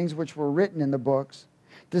by the things which were written in the books.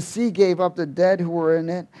 The sea gave up the dead who were in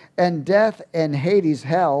it, and death and Hades,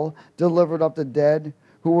 hell, delivered up the dead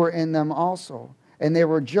who were in them also. And they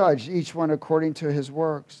were judged, each one according to his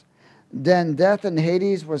works. Then death and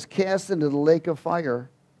Hades was cast into the lake of fire.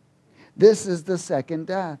 This is the second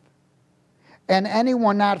death. And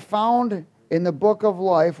anyone not found in the book of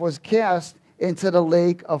life was cast into the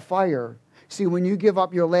lake of fire. See, when you give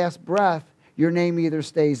up your last breath, your name either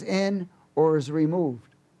stays in or is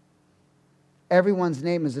removed. Everyone's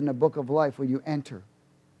name is in the book of life when you enter.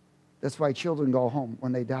 That's why children go home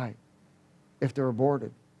when they die. If they're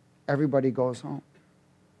aborted, everybody goes home,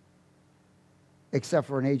 except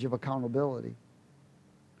for an age of accountability.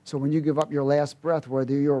 So when you give up your last breath,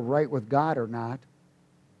 whether you're right with God or not,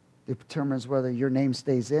 determines whether your name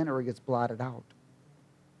stays in or it gets blotted out.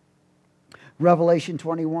 Revelation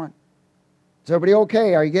 21. Is everybody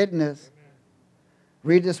okay? Are you getting this?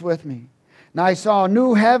 Read this with me. Now I saw a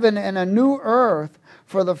new heaven and a new earth,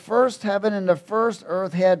 for the first heaven and the first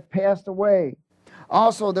earth had passed away.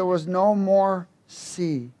 Also there was no more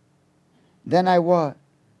sea. Then I,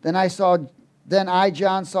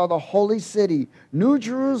 John, saw the holy city, New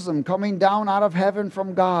Jerusalem, coming down out of heaven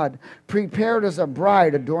from God, prepared as a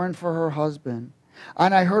bride adorned for her husband.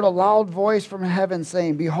 And I heard a loud voice from heaven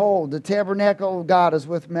saying, Behold, the tabernacle of God is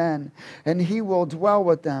with men, and he will dwell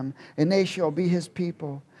with them, and they shall be his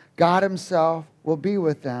people. God himself will be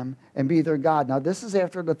with them and be their God. Now this is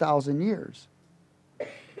after the 1,000 years.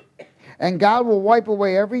 And God will wipe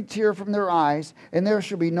away every tear from their eyes, and there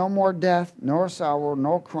shall be no more death, nor sorrow,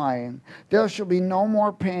 nor crying. There shall be no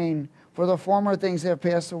more pain, for the former things have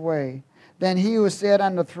passed away. Then he who sat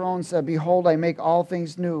on the throne said, Behold, I make all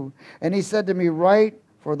things new. And he said to me, Write,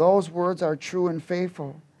 for those words are true and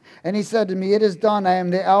faithful. And he said to me, It is done. I am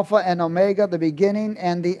the Alpha and Omega, the beginning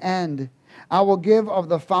and the end. I will give of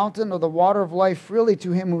the fountain of the water of life freely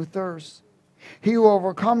to him who thirsts. He who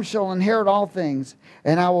overcomes shall inherit all things,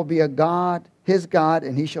 and I will be a God, his God,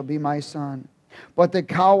 and he shall be my son. But the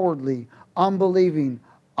cowardly, unbelieving,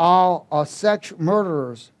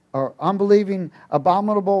 murderers, or unbelieving,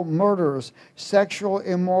 abominable murderers, sexual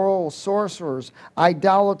immoral, sorcerers,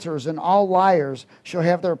 idolaters, and all liars shall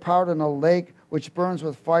have their part in a lake which burns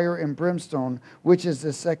with fire and brimstone, which is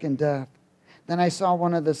the second death. Then I saw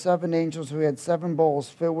one of the 7 angels who had 7 bowls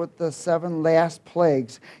filled with the 7 last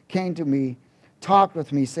plagues came to me, talked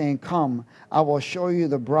with me, saying, Come, I will show you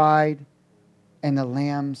the bride and the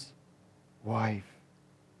Lamb's wife.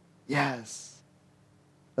 Yes.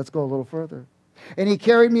 Let's go a little further. And he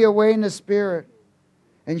carried me away in the spirit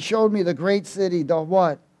and showed me the great city, the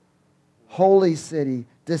what? Holy city,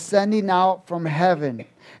 descending out from heaven,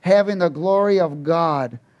 having the glory of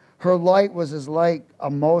God. Her light was as like a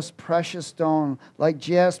most precious stone, like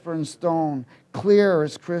jasper and stone, clear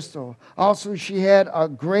as crystal. Also she had a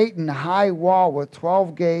great and high wall with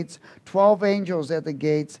 12 gates, 12 angels at the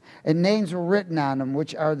gates, and names were written on them,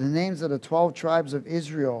 which are the names of the 12 tribes of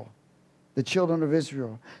Israel. The children of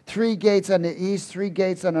Israel. 3 gates on the east, 3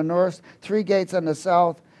 gates on the north, 3 gates on the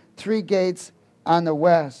south, 3 gates on the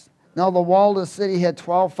west. Now the wall of the city had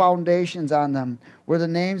 12 foundations on them, were the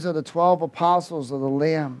names of the 12 apostles of the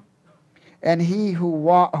Lamb. And he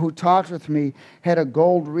who talked with me had a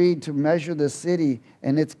gold reed to measure the city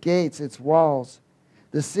and its gates, its walls.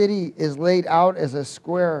 The city is laid out as a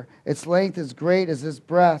square. Its length is great as its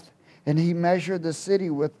breadth. And he measured the city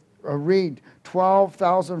with a reed,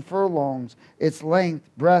 12,000 furlongs. Its length,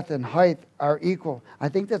 breadth, and height are equal. I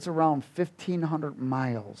think that's around 1,500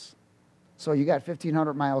 miles. So you got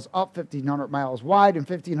 1,500 miles up, 1,500 miles wide, and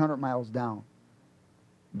 1,500 miles down.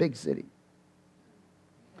 Big city.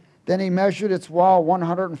 Then he measured its wall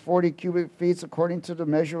 140 cubic feet according to the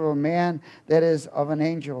measure of a man, that is, of an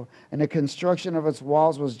angel. And the construction of its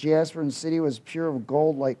walls was jasper, and the city was pure of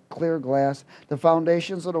gold like clear glass. The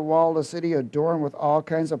foundations of the wall of the city adorned with all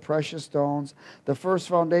kinds of precious stones. The first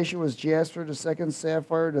foundation was jasper, the second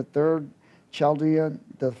sapphire, the third chaldean,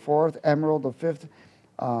 the fourth emerald, the fifth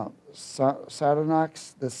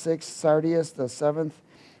sardonyx, the sixth sardius, the seventh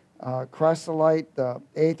chrysolite, the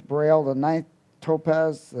 8th beryl, the 9th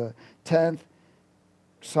topaz, the 10th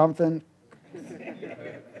something,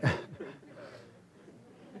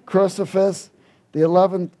 crucifix, the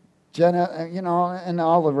 11th, and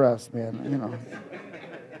all the rest, man,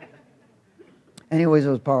 Anyways, it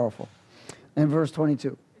was powerful. In verse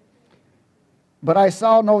 22. But I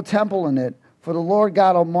saw no temple in it, for the Lord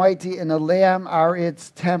God Almighty and the Lamb are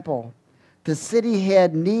its temple. The city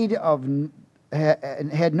had no need of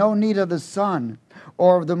the sun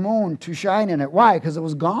or of the moon to shine in it. Why? Because it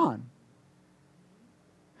was gone.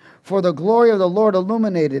 For the glory of the Lord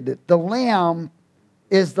illuminated it. The Lamb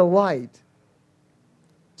is the light.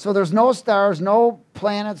 So there's no stars, no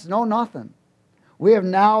planets, no nothing. We have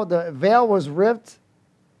now, the veil was ripped.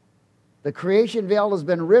 The creation veil has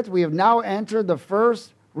been ripped. We have now entered the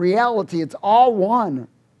first reality. It's all one.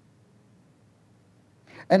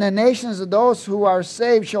 And the nations of those who are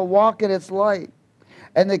saved shall walk in its light.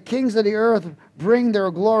 And the kings of the earth bring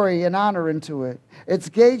their glory and honor into it. Its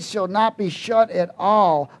gates shall not be shut at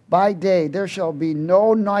all by day. There shall be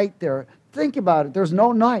no night there. Think about it. There's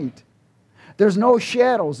no night. There's no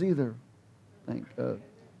shadows either. Thank God.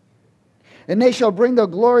 And they shall bring the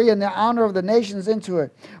glory and the honor of the nations into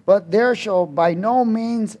it. But there shall by no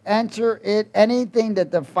means enter it anything that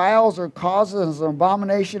defiles or causes an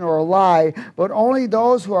abomination or a lie, but only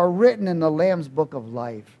those who are written in the Lamb's book of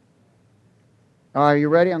life. All right, are you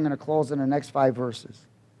ready? I'm going to close in the next 5 verses.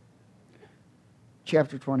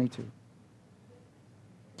 Chapter 22.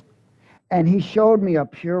 And he showed me a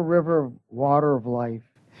pure river of water of life,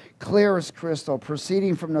 clear as crystal,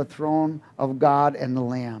 proceeding from the throne of God and the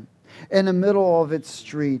Lamb. In the middle of its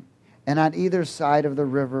street, and on either side of the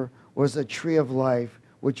river, was a tree of life,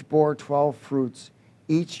 which bore 12 fruits,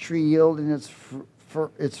 each tree yielding its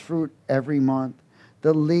fruit every month.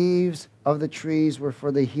 The leaves of the trees were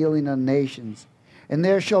for the healing of nations. And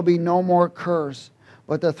there shall be no more curse,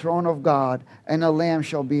 but the throne of God and the Lamb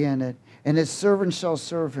shall be in it, and his servants shall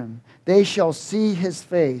serve him. They shall see his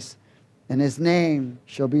face, and his name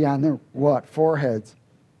shall be on their what? Foreheads.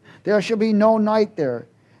 There shall be no night there.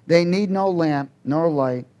 They need no lamp nor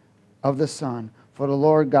light of the sun, for the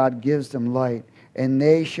Lord God gives them light, and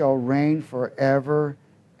they shall reign forever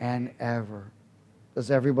and ever. Does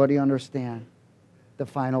everybody understand? The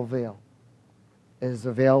final veil is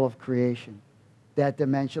the veil of creation. That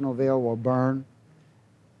dimensional veil will burn,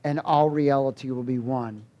 and all reality will be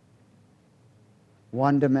one.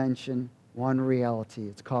 One dimension, one reality.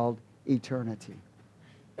 It's called eternity.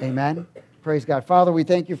 Amen? Praise God. Father, we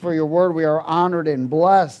thank you for your word. We are honored and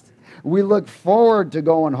blessed. We look forward to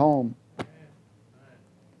going home.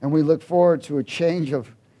 And we look forward to a change of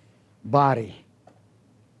body.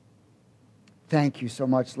 Thank you so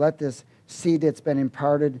much. Let this seed that's been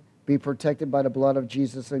imparted be protected by the blood of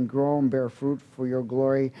Jesus and grow and bear fruit for your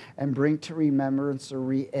glory and bring to remembrance the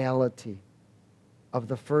reality of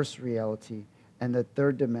the first reality and the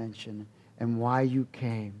third dimension and why you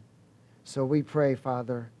came. So we pray,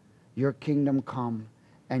 Father, your kingdom come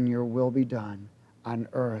and your will be done on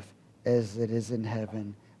earth as it is in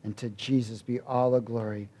heaven. And to Jesus be all the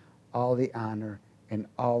glory, all the honor, and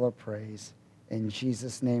all the praise. In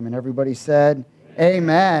Jesus' name. And everybody said,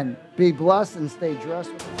 Amen. Be blessed and stay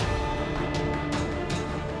dressed with